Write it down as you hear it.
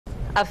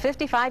A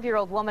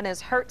 55-year-old woman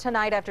is hurt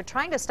tonight after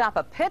trying to stop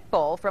a pit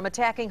bull from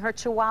attacking her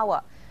Chihuahua.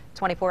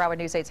 24-hour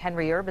News 8's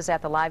Henry Erb is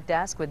at the live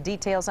desk with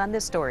details on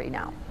this story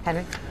now.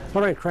 Henry?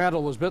 Lorraine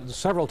Crandall was bitten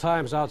several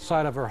times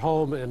outside of her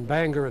home in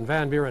Bangor in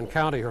Van Buren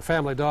County. Her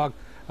family dog,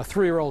 a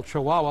 3-year-old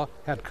Chihuahua,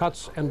 had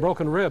cuts and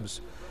broken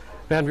ribs.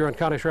 Van Buren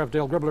County Sheriff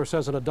Dale Gribbler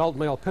says an adult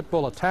male pit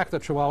bull attacked the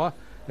Chihuahua,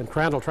 and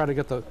Crandall tried to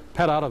get the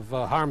pet out of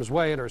harm's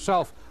way and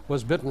herself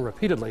was bitten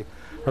repeatedly.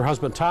 Her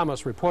husband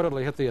Thomas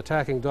reportedly hit the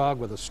attacking dog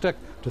with a stick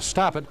to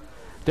stop it.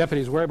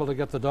 Deputies were able to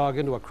get the dog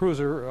into a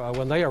cruiser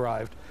when they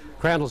arrived.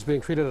 Crandall's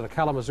being treated at a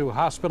Kalamazoo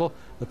hospital.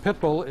 The pit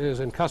bull is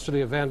in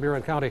custody of Van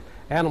Buren County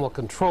Animal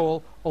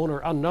Control, owner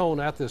unknown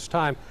at this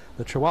time.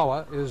 The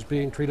Chihuahua is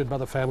being treated by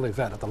the family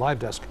vet. At the live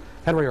desk,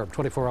 Henry Erb,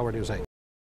 24-hour News 8.